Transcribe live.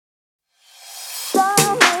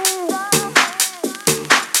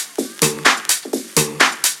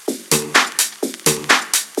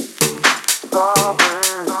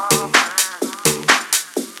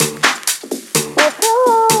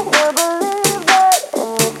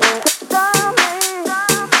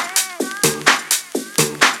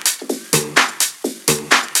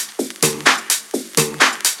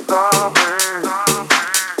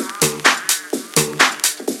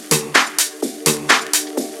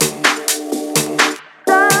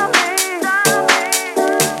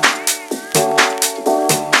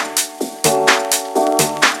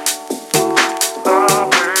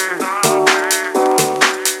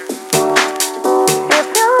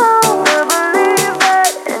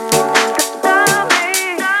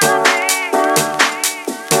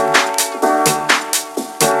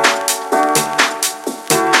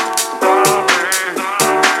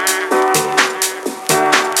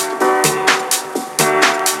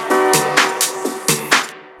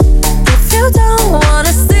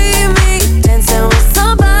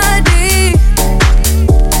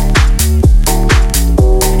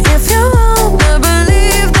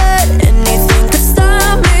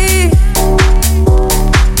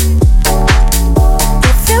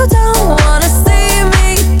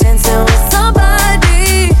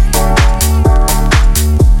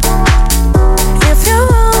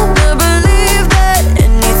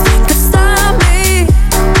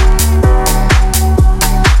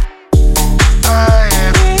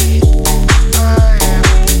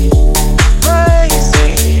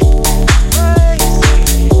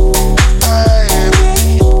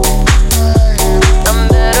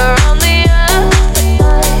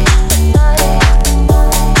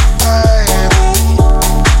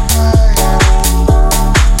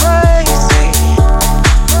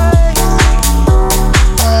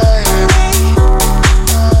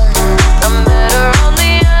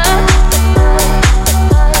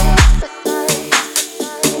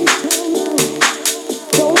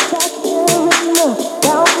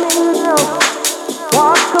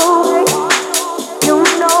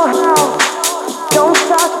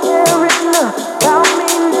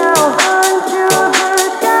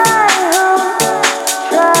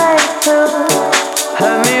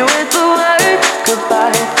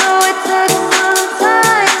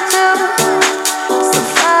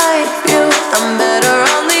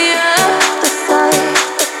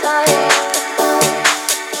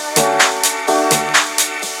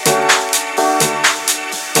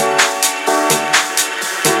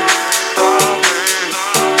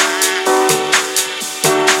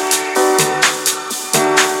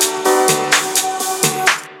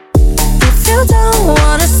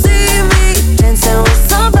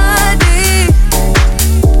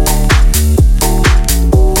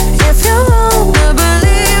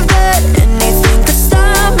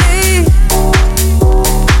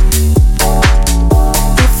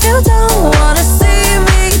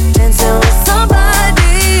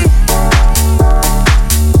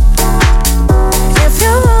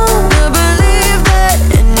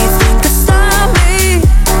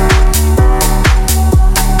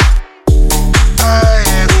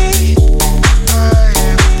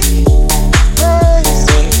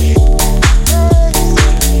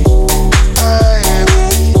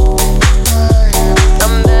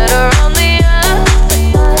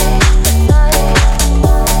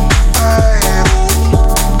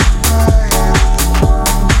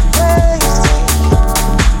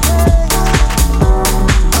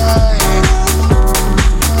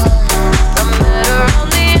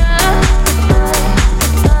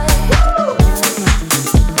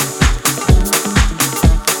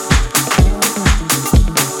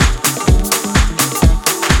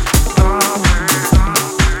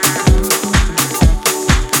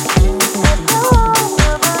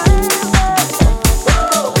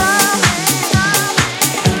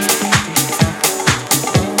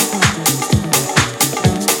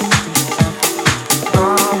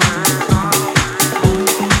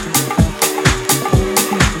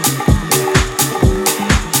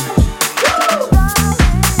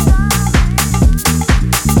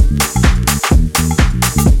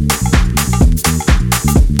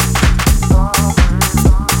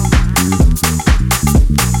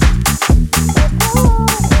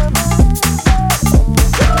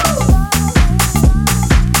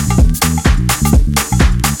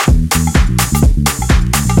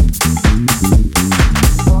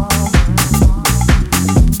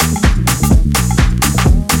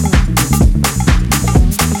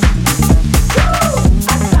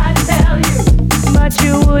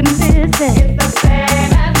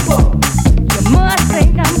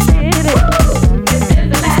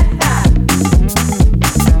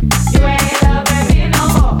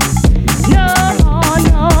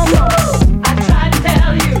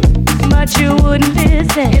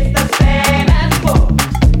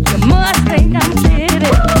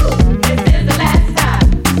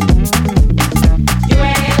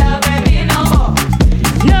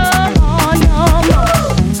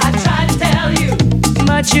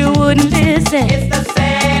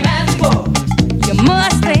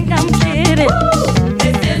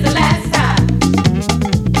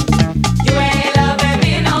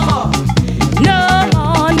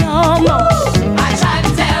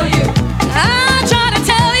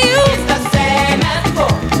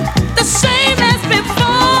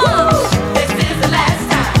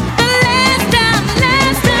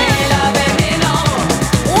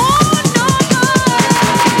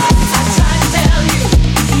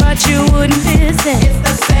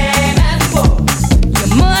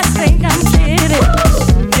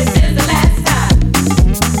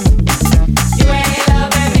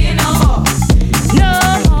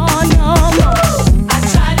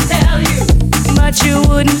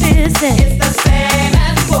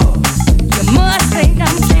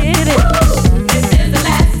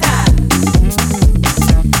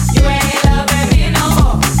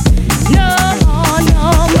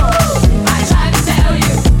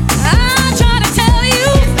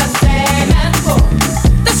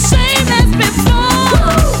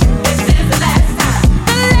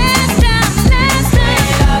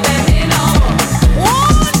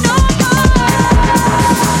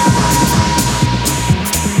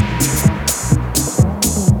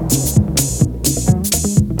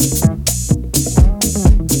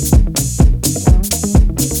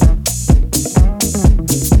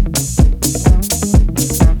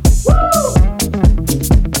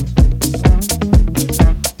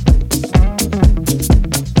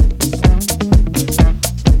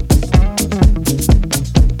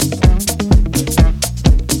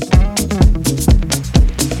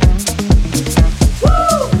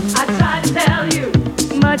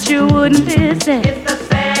wouldn't listen. It's the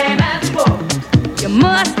same as before. You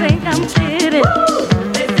must think I'm kidding.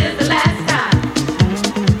 This is the last time.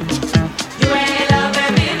 You ain't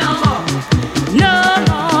loving me no more. No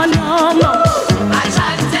more, no more. I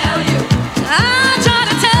tried to tell you. I tried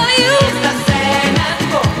to tell you. It's the same as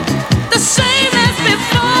before. The same as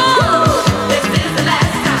before. This is the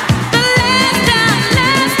last time. The last time,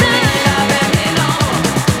 last time. You ain't loving me no more.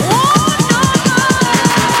 Oh, no more. I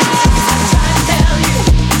tried to tell you,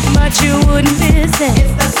 but you wouldn't listen.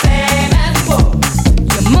 It's the same as before.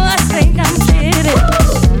 You must think I'm kidding.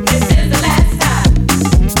 This is the last time.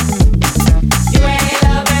 You ain't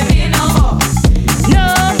loving me no more. No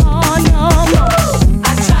more, no more. I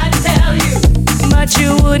tried to tell you, but you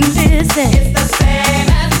wouldn't listen. It's the same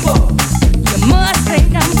as before. You must think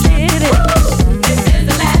I'm kidding. This is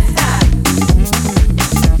the last time.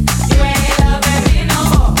 You ain't loving me no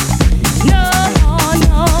more. No more,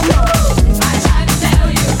 no more. I tried to tell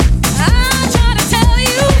you. I tried to tell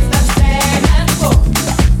you. It's the same as before.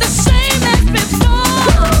 The same as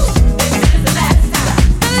before. This is the last time.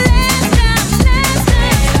 The last time, last time. You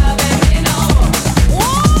ain't loving me no more.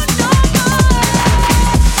 Oh, no more.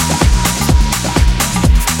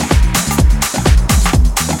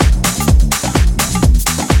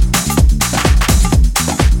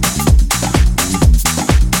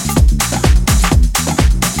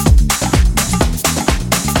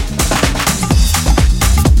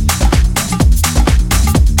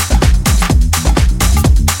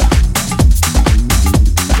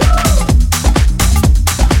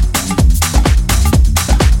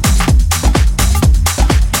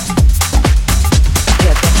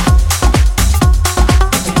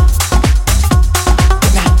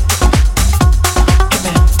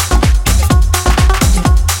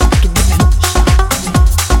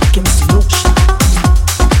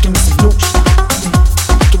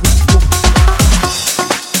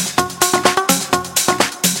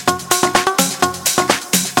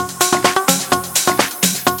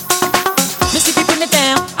 Missy be putting it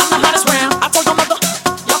down. I'm the hottest round. I told your mother,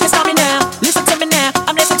 y'all can stop me now. Listen to me now.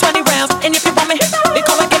 I'm dancing 20 rounds. And if you want me, they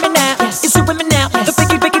call and get me now. It's you with me now. The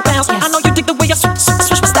biggie, biggie bounce. I know you dig the way I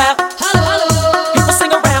switch my style. People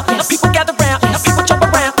sing around. Now people gather round. Now people jump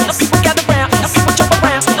around. Now people gather round. Now people jump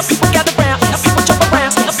around. Now people gather round. Now people jump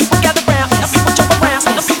around. Now people gather round. Now people jump around.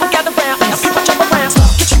 Now people gather round. Now people jump around.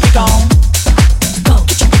 Get your freak on. Go.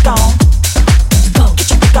 Get your freak on. Go.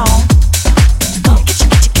 Get your freak on.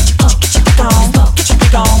 Go.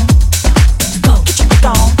 Get your freak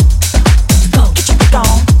on. Go. Get your freak on. Go. Get your freak on.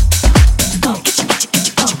 Go. Get your freak on.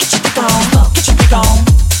 Go. Get your freak on. Go.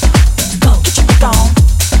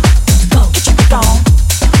 Get your freak on. Go. Get your freak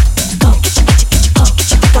on. Go. Get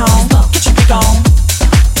your freak on. Go. Get your freak on.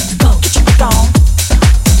 Go. Get your freak on.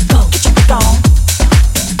 Go. Get your freak on. Go. Get your freak on.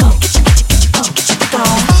 Go. Get your freak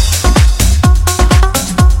on.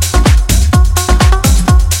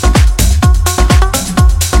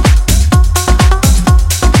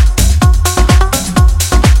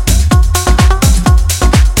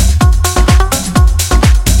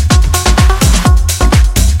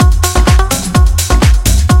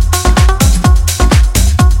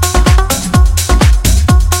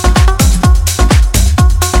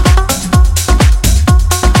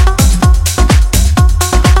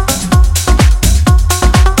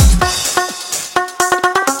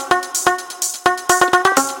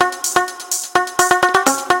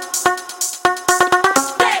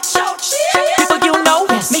 People you know,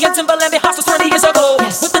 me and Timberland been hustlers 20 years ago.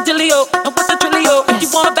 With the dealio and with the drillio. If you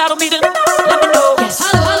wanna battle me, then let me know. Got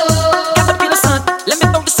the feel the sun, let me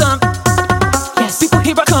throw the sun. People,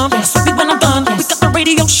 here I come. Sweep me when I'm done. We got the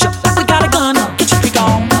radio shook like we got a gun. Get your freak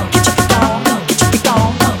on. Get your freak on. Get your freak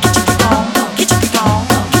on. Get your freak on. Get your freak on. Get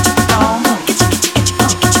your freak on. Get your freak on.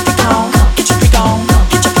 Get your freak on. Get your freak on. Get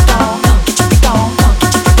your freak on.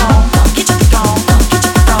 Get your freak on. Get your freak on.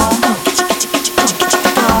 Get your freak on. Get your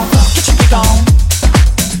freak on. Get your freak on.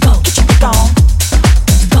 Go. Get your freak on.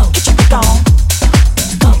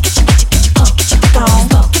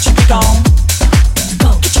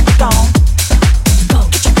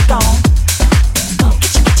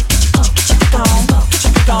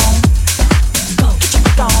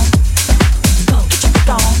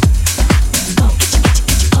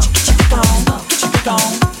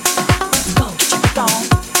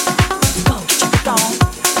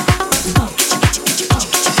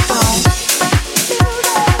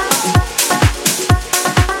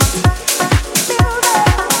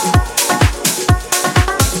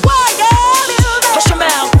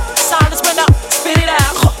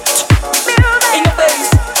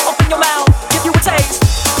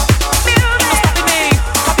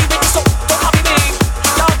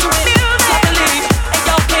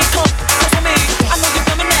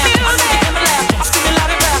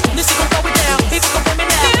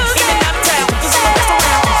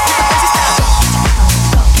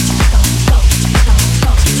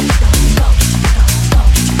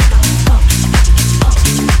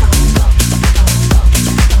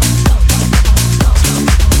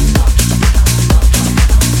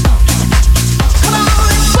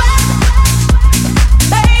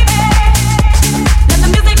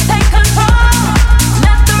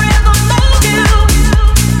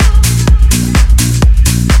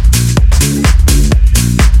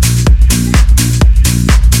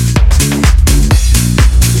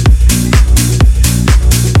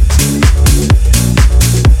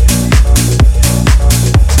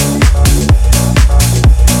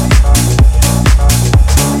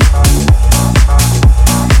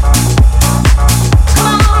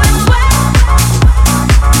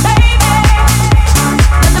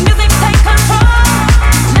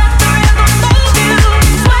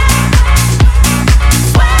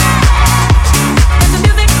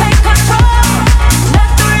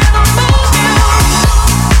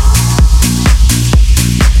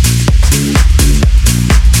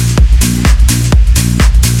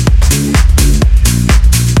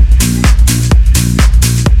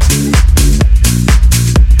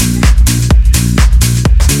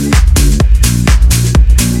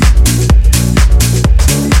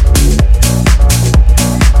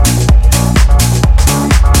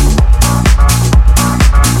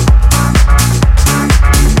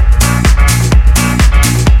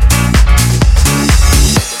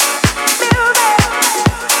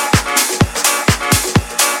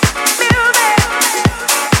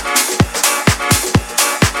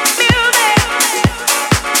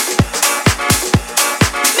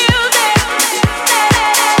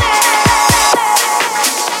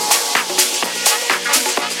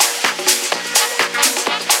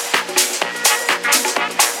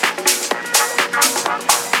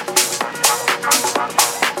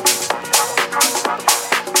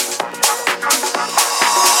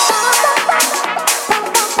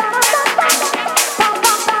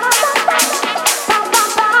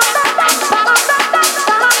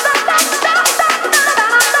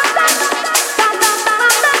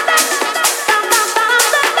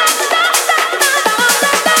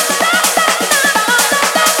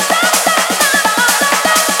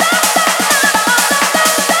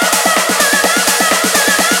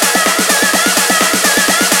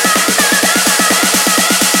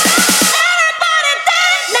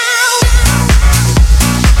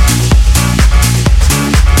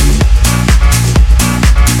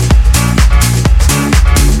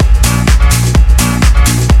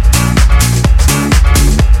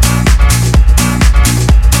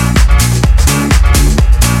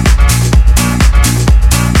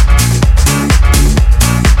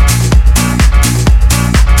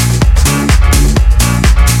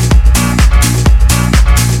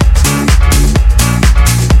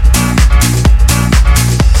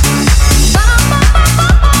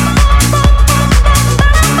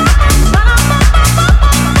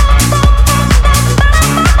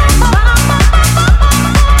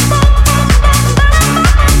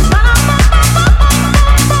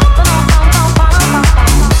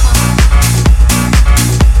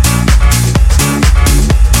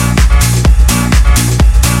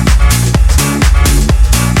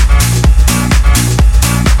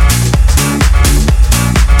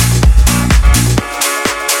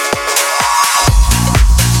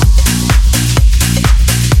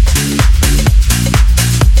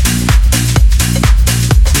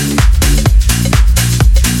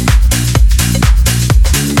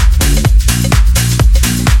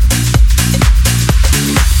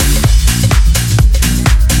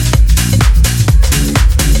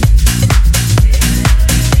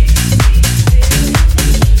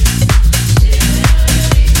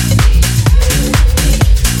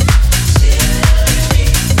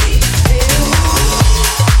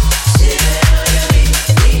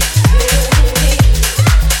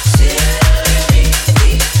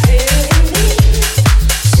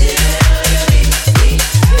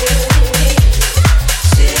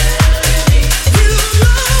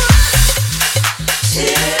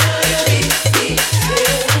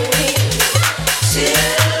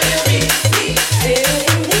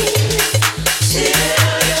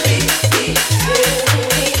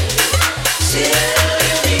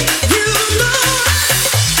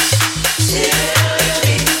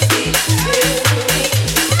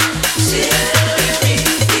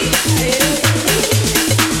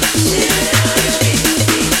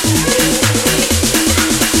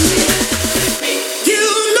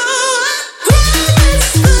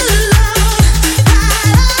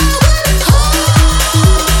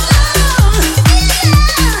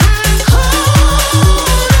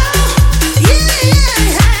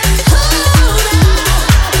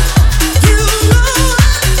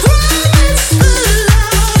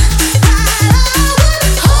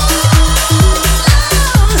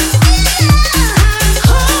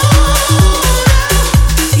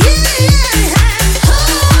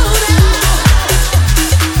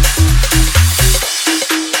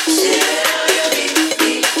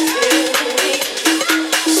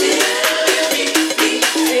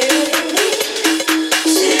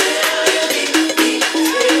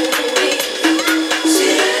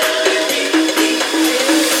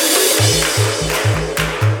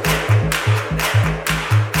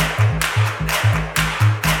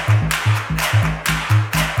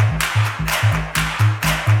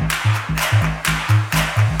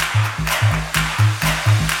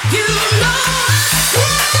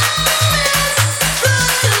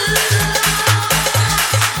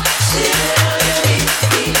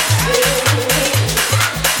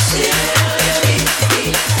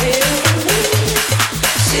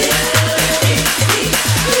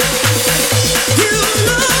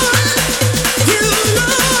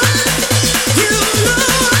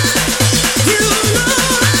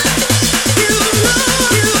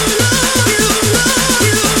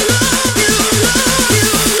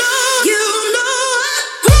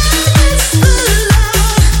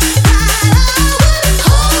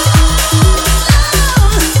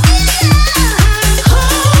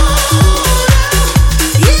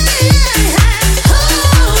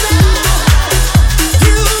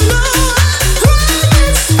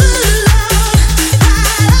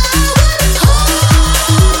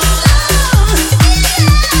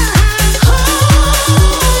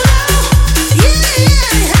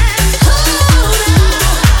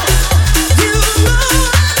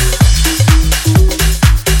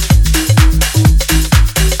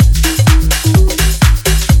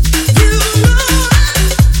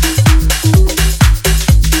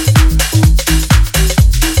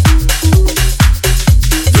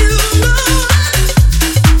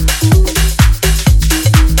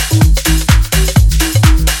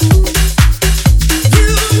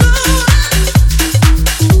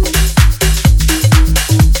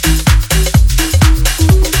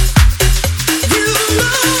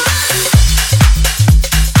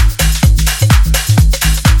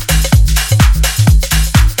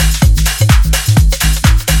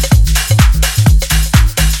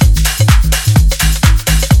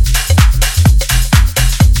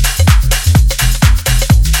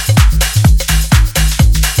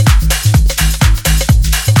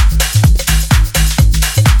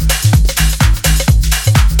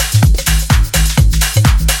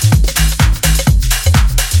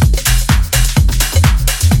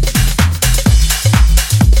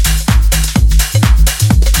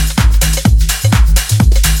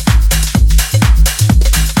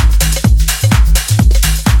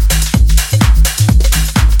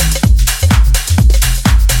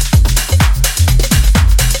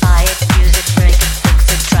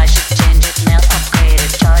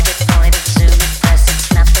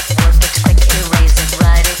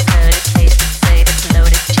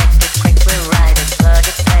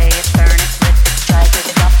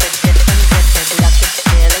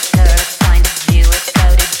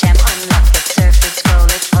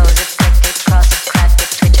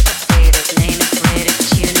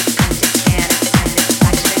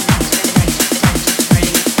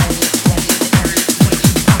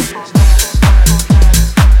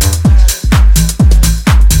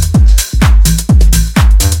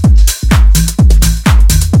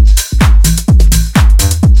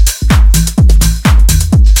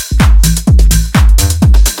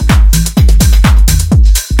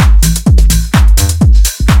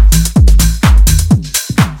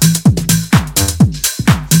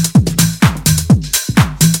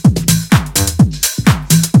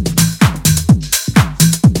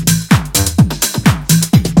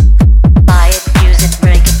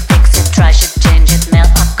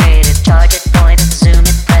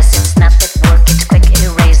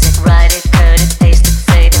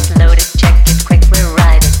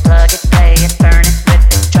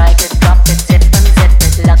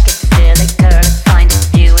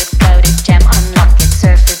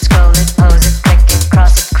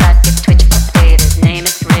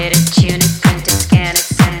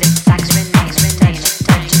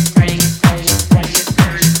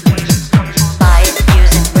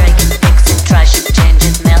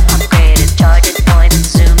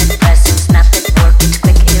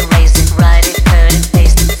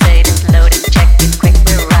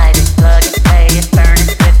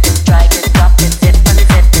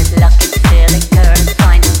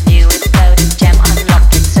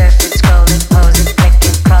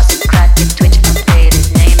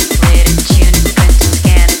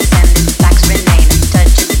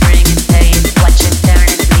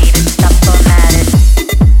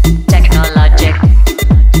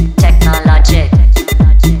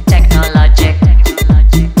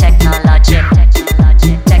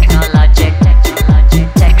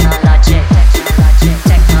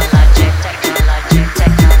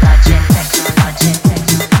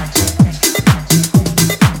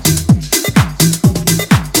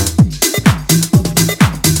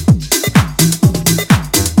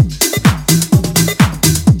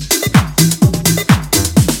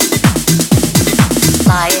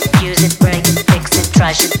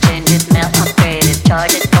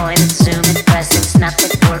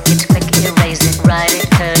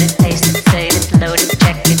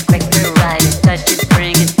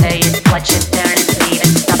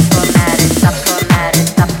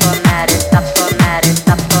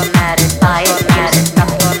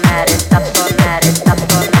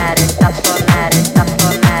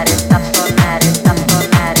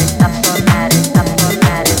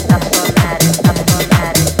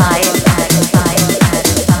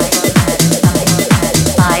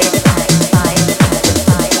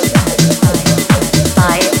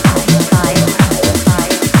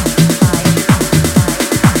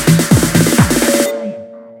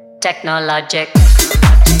 Technologic.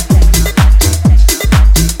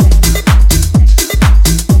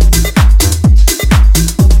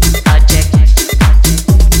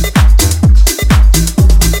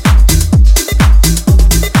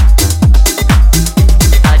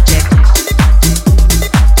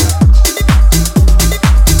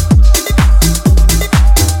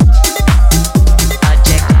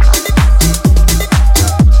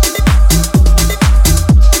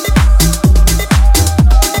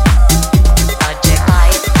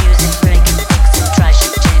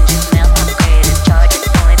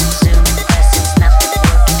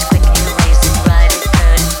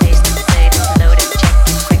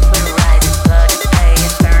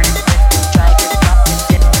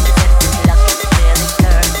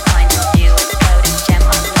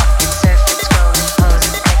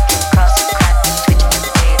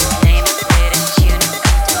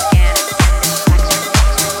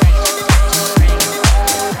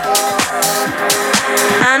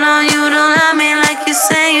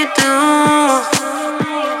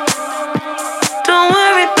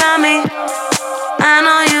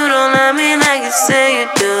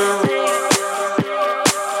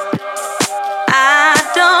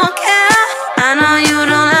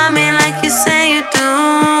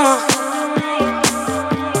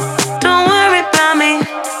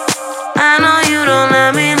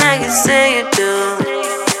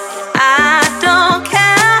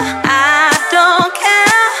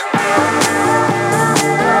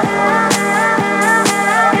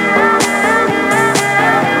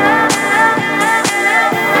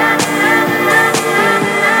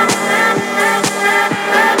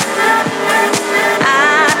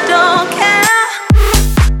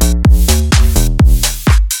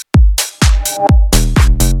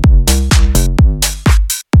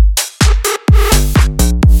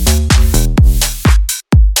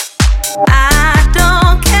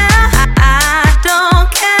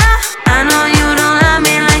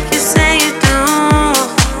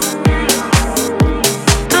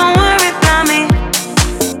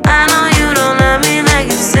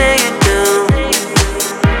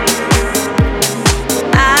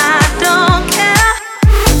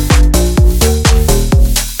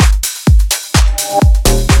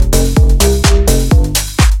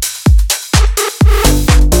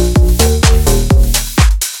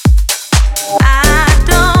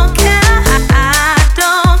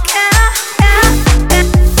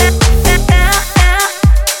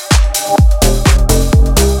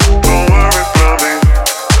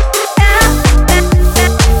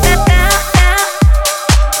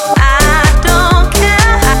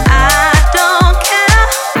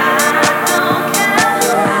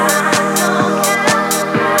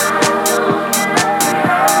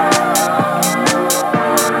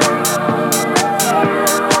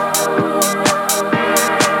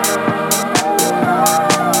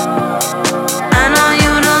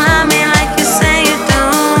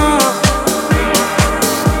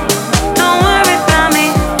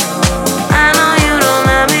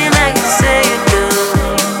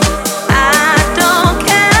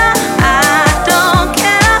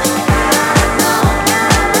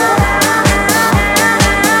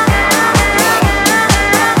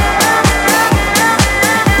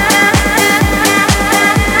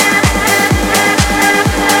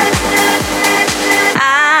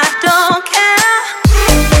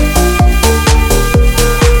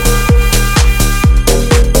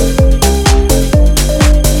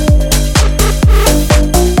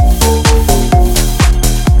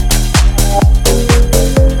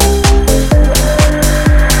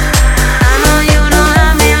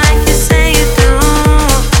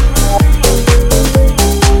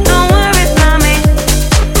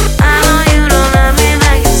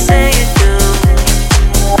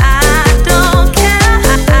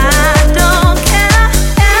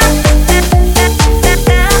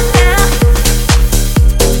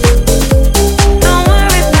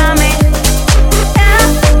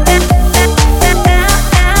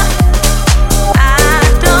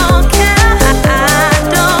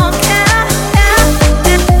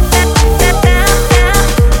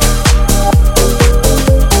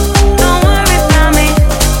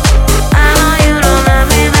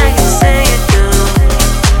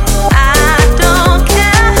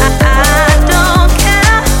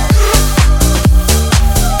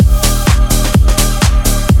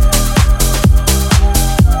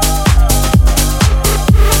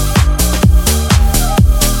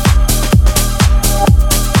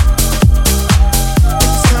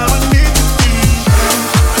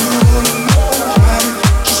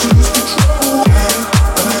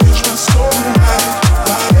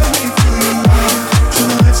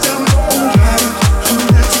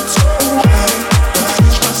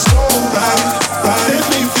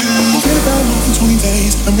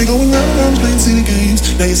 playing silly games.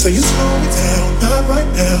 Now you're saying slow me down, not right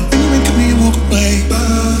now. Then you wink at me and walk away. But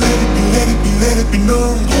let it be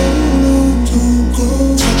known. Don't go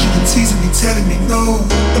touching and teasing me, telling me no.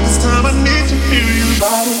 But this time I need to hear you.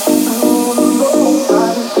 Ride it, ride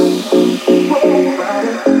it, ride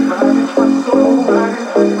it, my soul, ride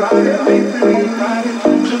it, make me ride it.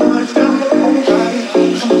 Come lights down low, ride it,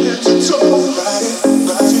 come head to toe, ride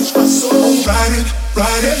it, my soul,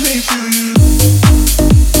 ride it, make feel you.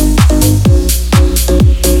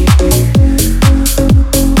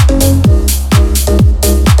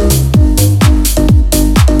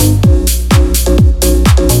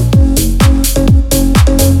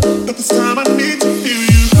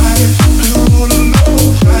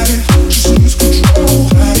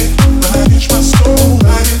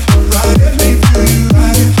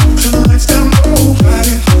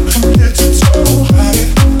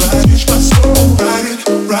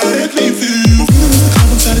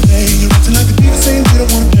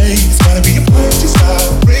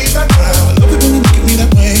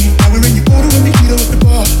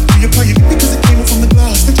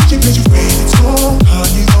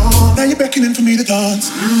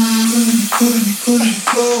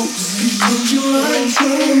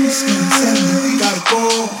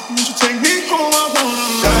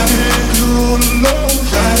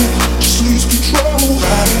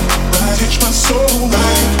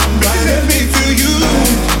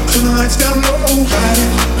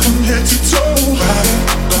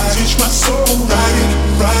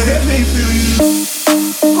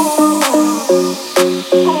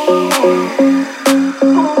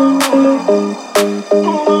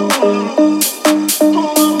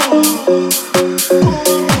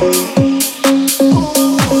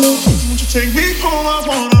 Take me home, I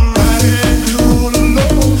wanna ride it all alone.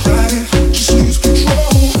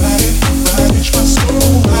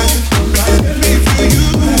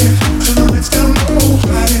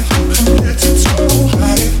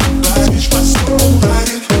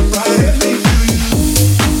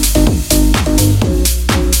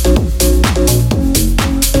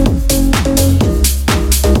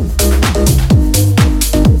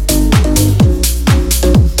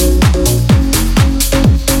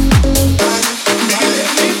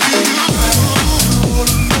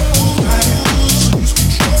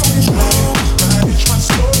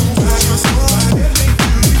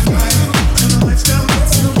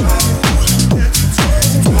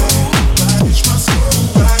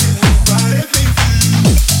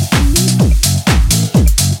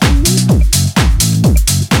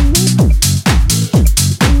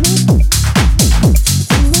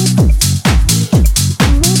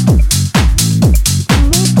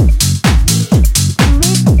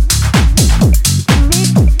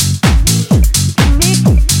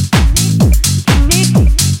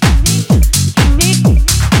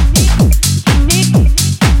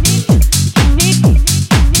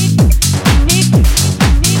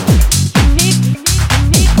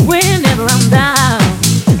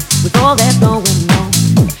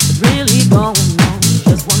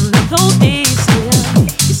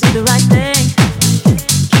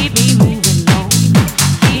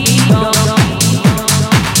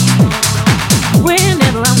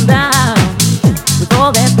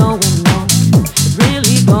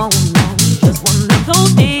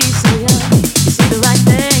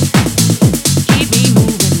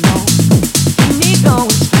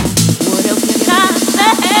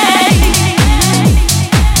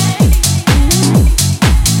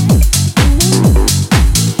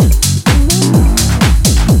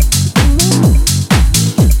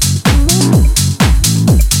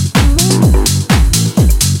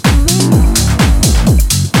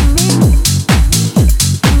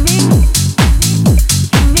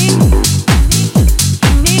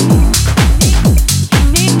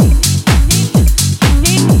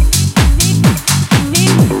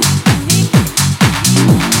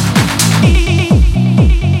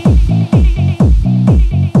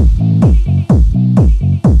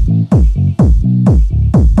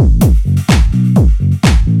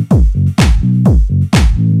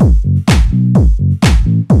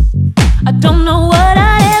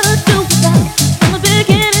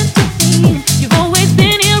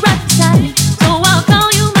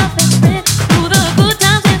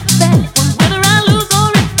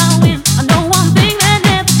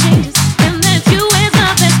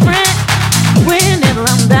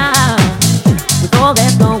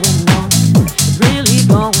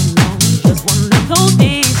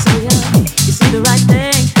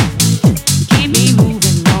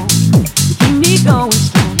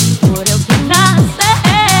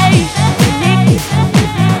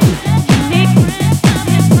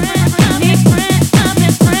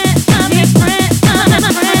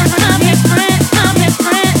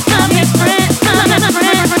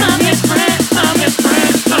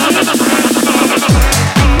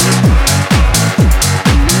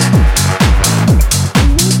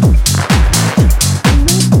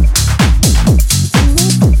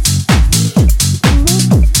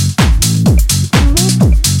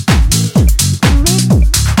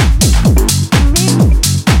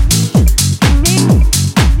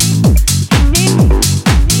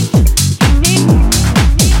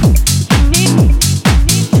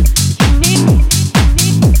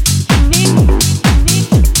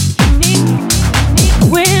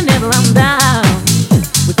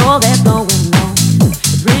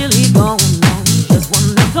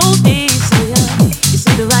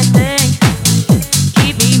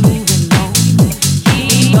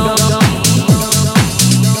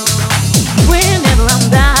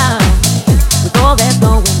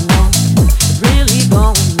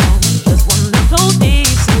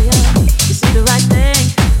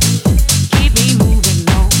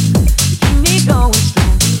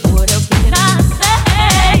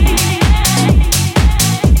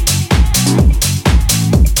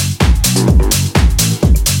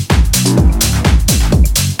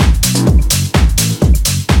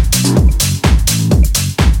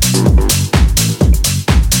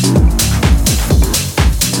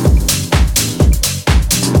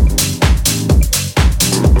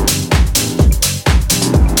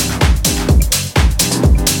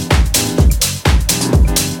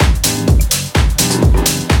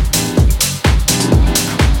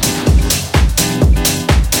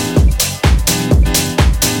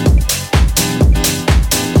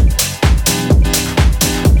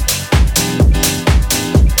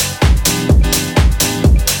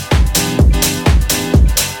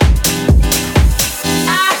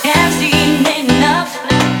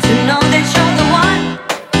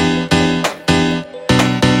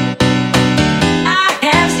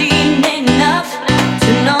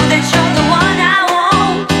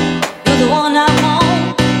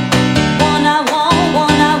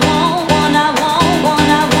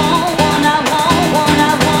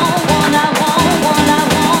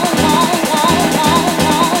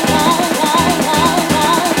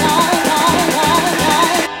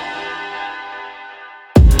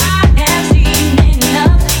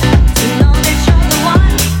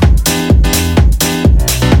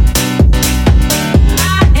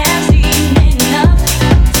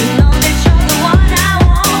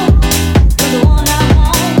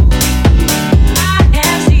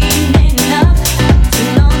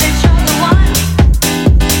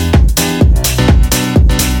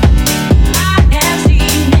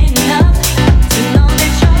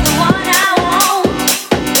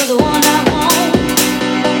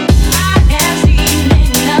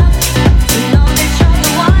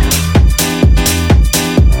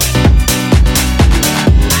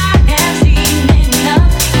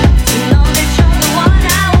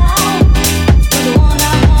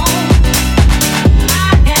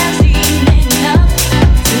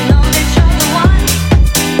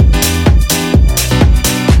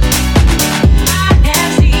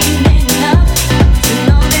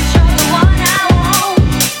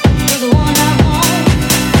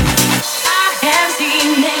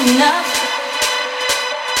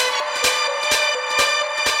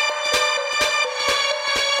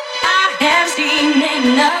 seen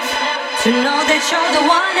enough to know that you're the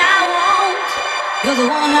one I want. You're the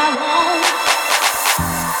one I want.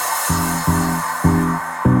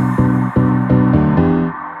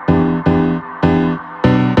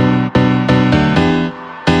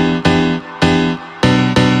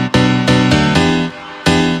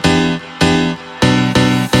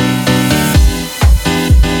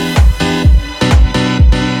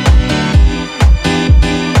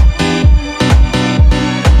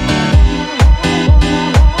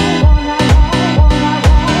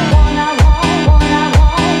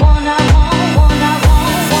 Wanna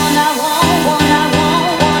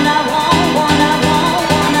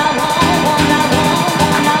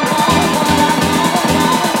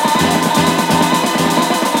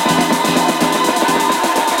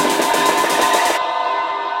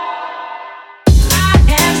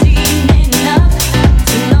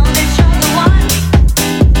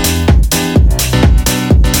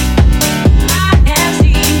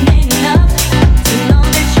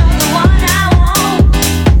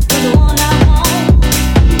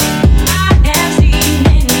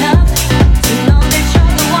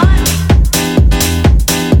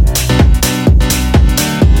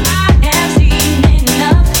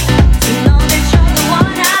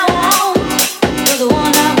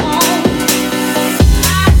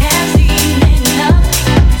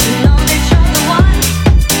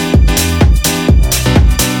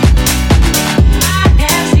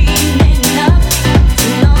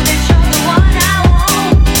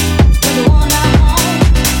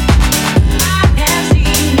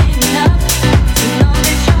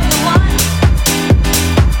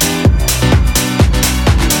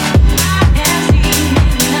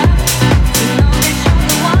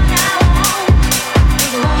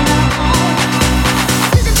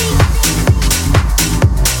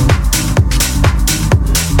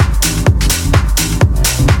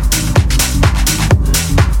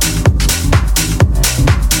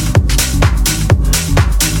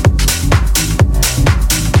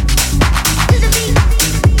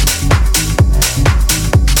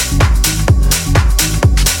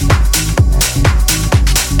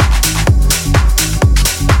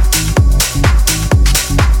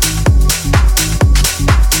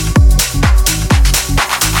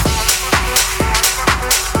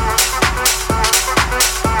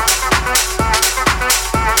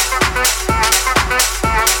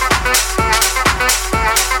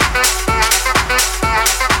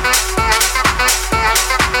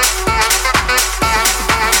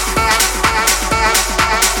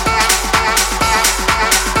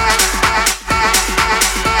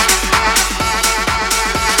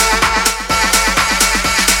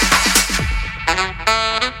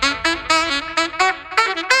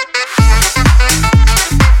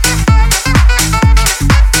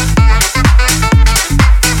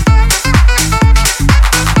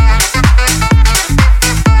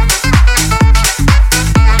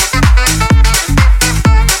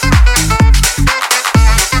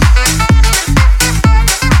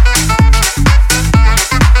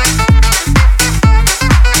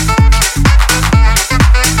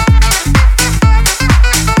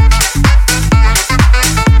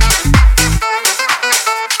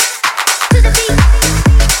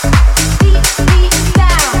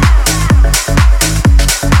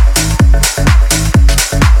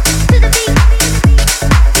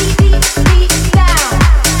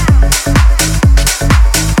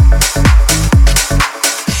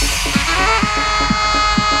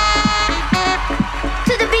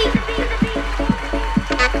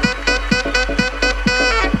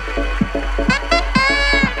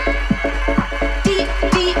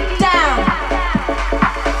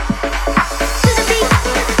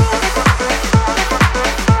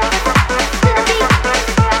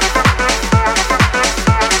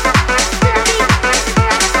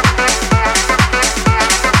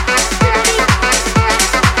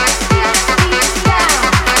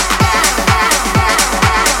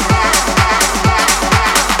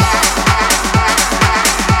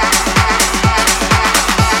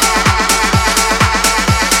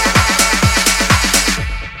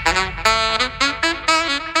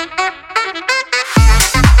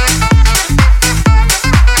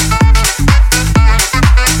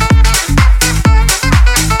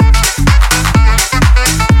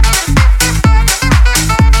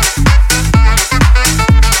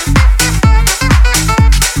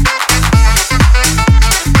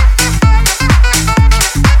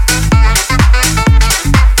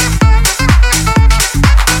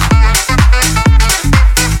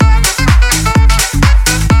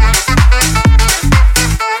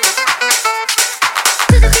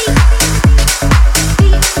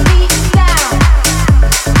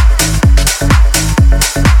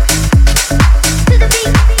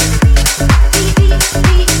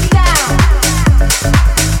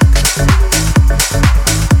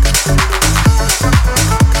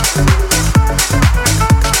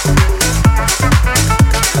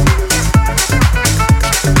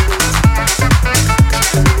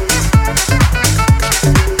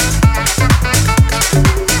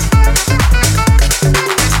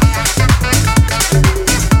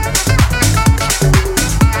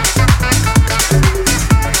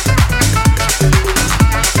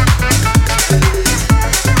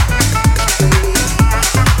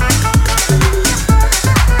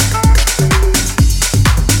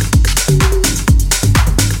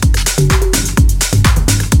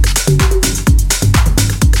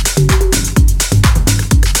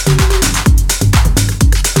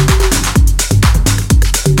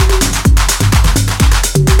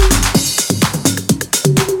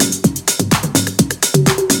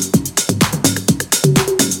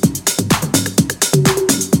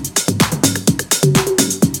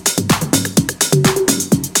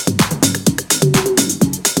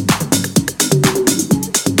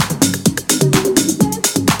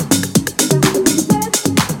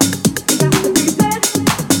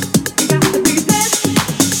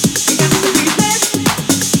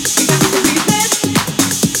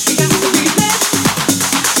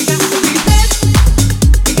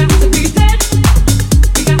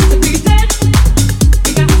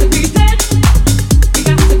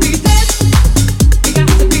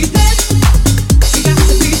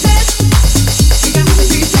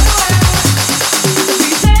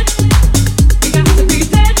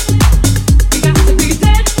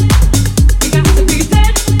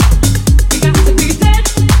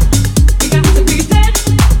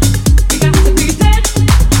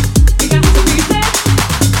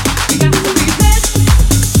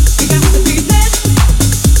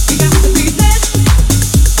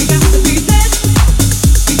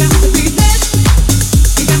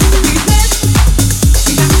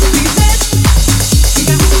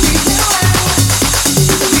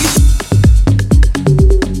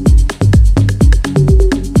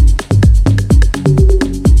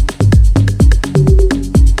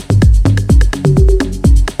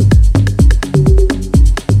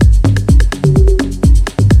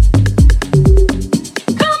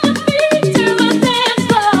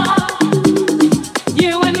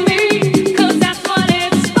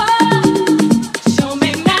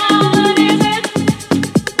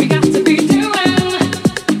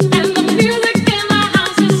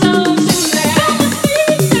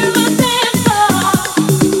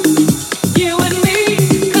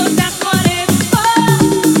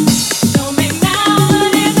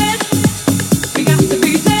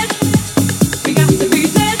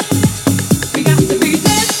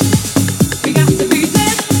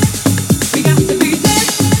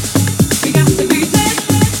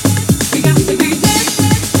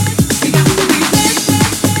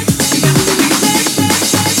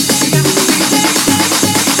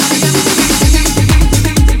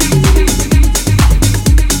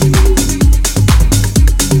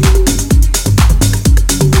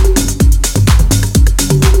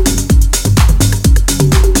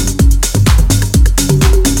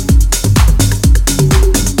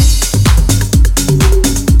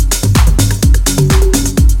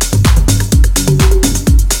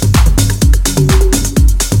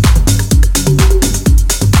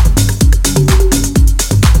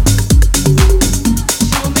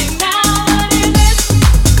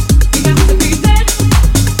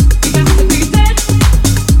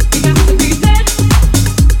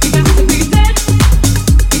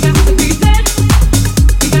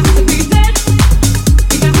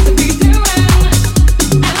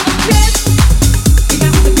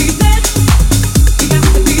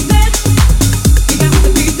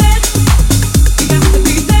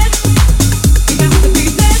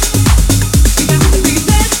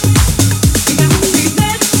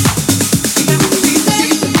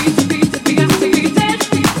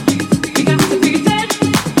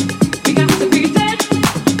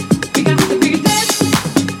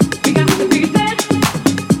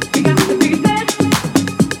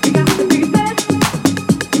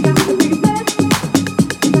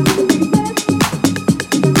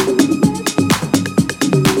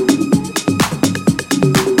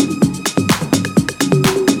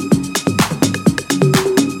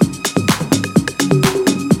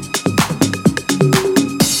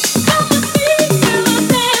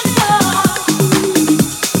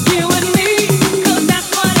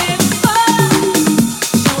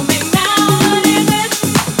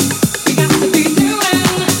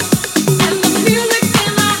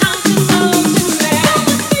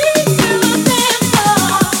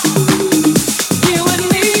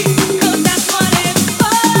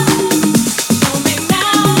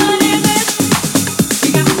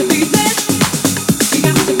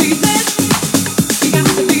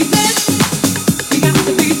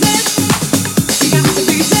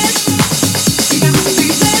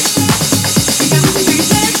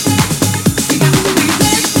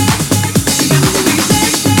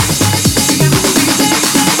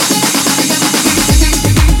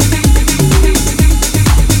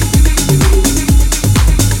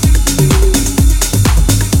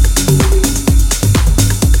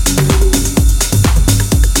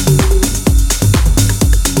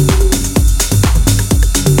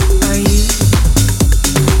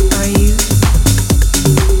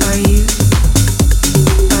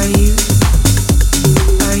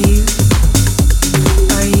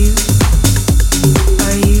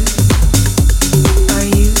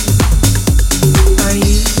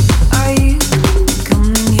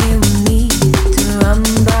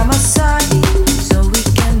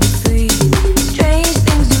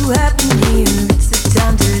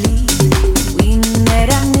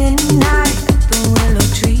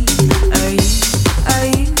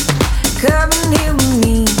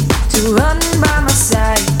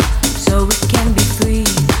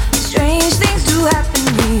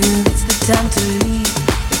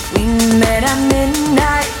at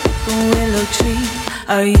midnight, the willow tree.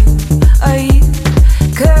 Are you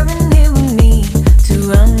coming here with me to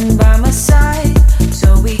run by my side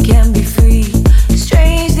so we can be free?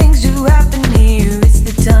 Strange things do happen here, it's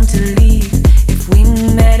the time to leave. If we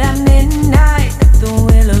met at midnight at the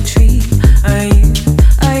willow tree, are you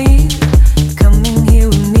coming here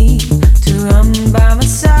with me to run by my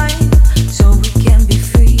side so we can be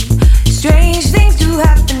free? Strange things do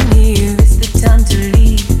happen here, it's the time to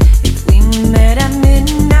leave. If we met at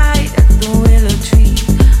midnight at the willow tree,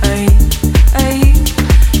 are you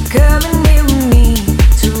coming here with me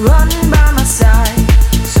to run by my side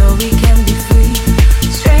so we can be free?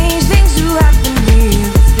 Strange things do happen here,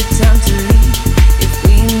 it's the time to leave. If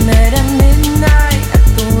we met at midnight at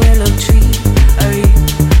the willow tree, are you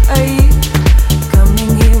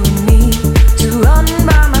coming here with me to run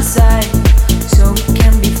by my side so we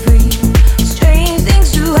can be free? Strange things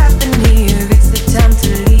do happen here, it's the time to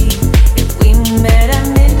leave. If we met at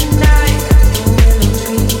midnight at the willow tree.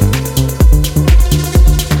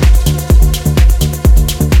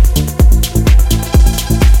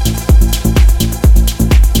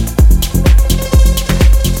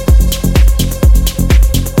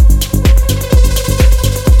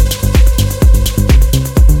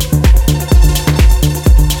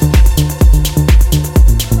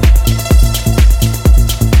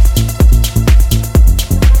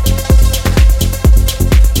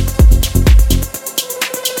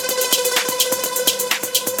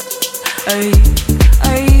 Are you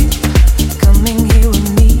coming here with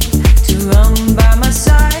me to run by my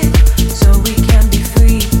side so we can be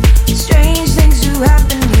free? Strange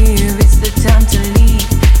things do happen here, it's the time to leave.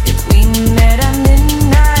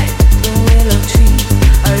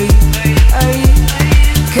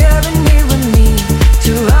 If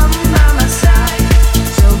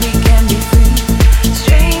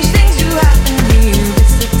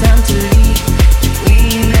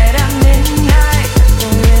we met at midnight at the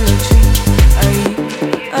willow tree,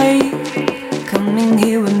 are you coming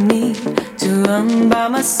here with me to run by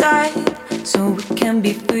my side so we can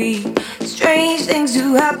be free? Strange things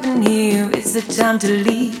do happen here, it's the time to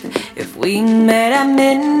leave. If we met at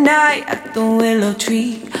midnight at the willow tree,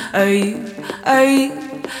 are you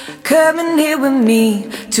coming here with me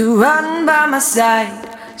to run by my side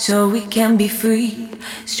so we can be free?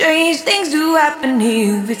 Strange things do happen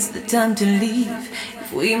here, it's the time to leave.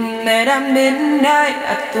 If we met at midnight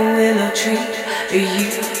at the willow tree,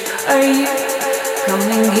 are you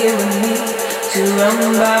coming here with me to run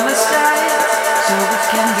by my side so we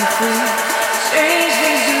can be free? Strange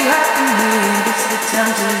things do happen here, it's the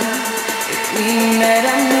time to leave. If we met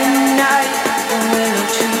at midnight at the willow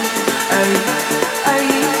tree, are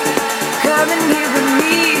you coming here with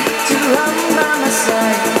me to run by my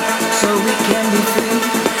side so we can be free?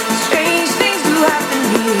 Strange things do happen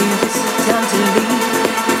here, it's the time to leave. If we met at midnight at the willow tree, are you coming here with me to run by my side so we can be free? Strange things do happen here, it's the time to leave.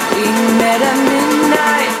 If we met at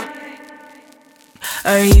midnight,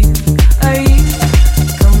 are you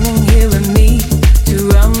coming here with me to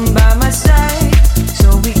run by my side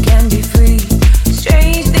so we can be free?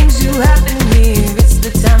 Strange things do happen here, it's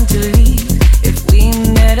the time to leave. If we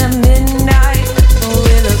met at midnight at the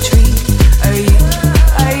willow tree, are you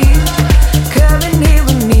coming here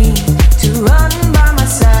with me to run by my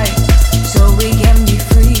side so we can be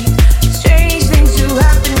free? Strange things do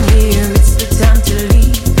happen here, it's the time to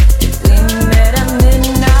leave. If we met at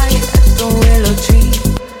midnight at the willow tree.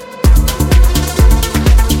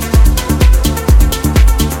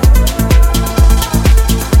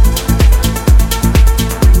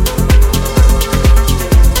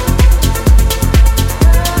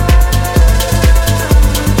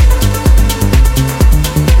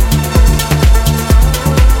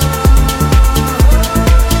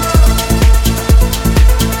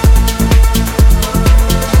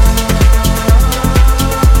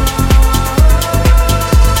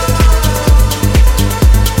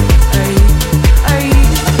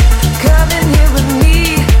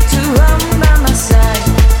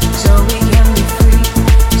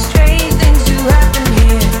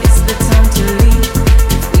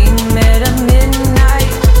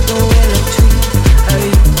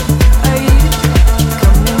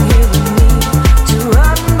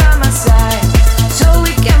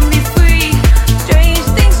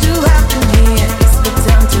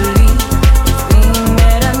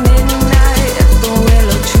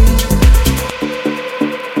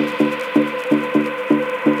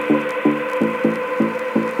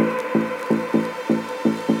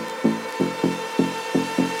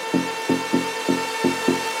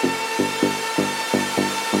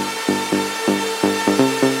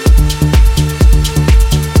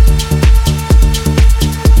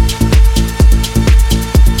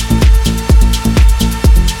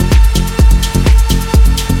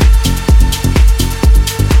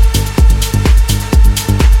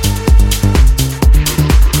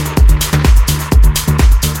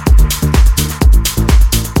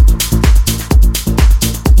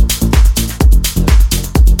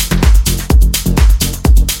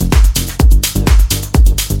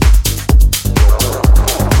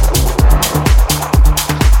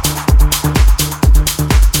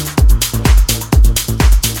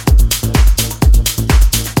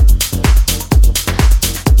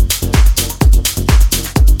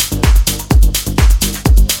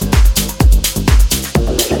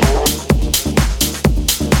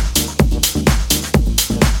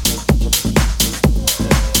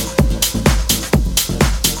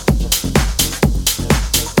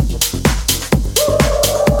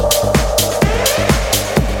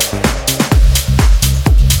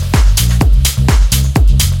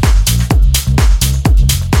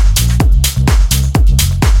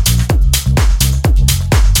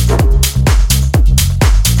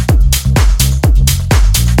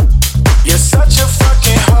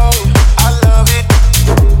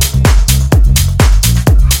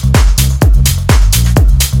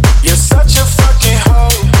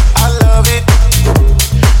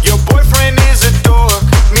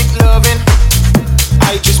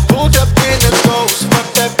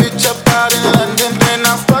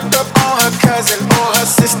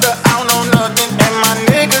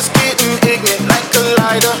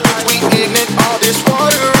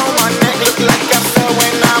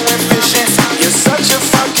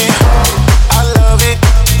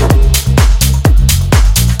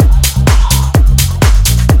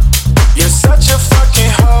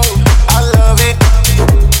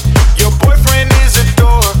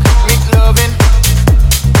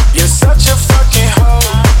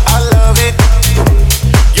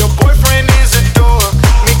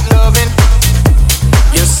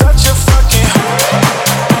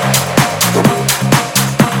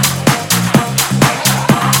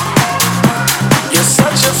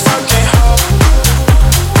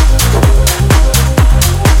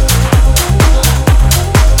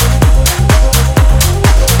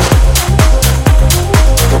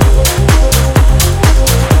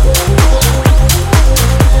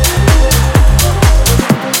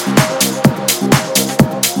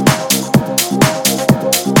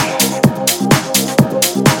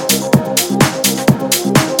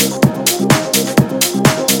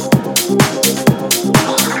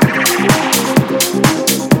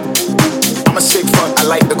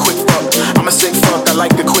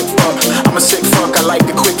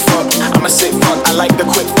 like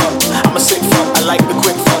the quick fuck. I'm a sick fuck. I like the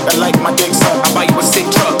quick fuck. I like my dick suck. I buy you a sick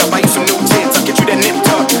truck. I buy you some new tits. I'll get you that nip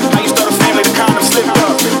tuck. How you start a family? The condom slipped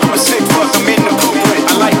up. I'm a sick fuck. I'm in the cool with.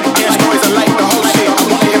 I like the dance stories. I like the whole shit. I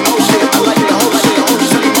want to hear more shit. I like the whole shit.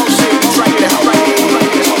 Tell me more shit. Try it out.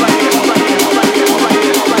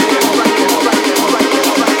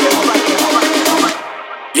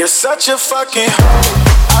 You're such a fucking hoe.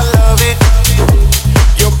 I love it.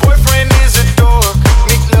 Your boyfriend is a dork.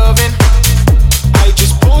 McLovin'. I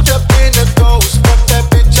just pulled up in a ghost. Fucked that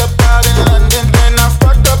bitch up out in London. Then I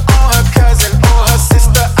fucked up on her cousin or her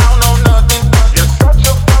sister. I don't know nothing. You're such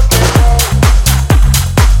a fucking hoe.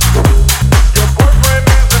 Your boyfriend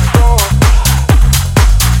is a dork.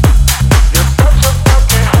 You're such a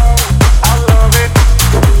fucking hoe. I love it.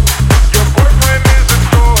 Your boyfriend is a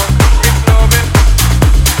dork. McLovin'.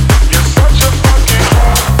 You're such a fucking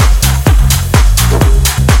hoe.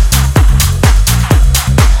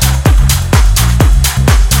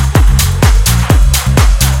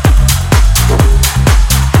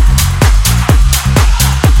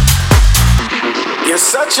 You're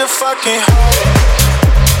such a fucking hoe.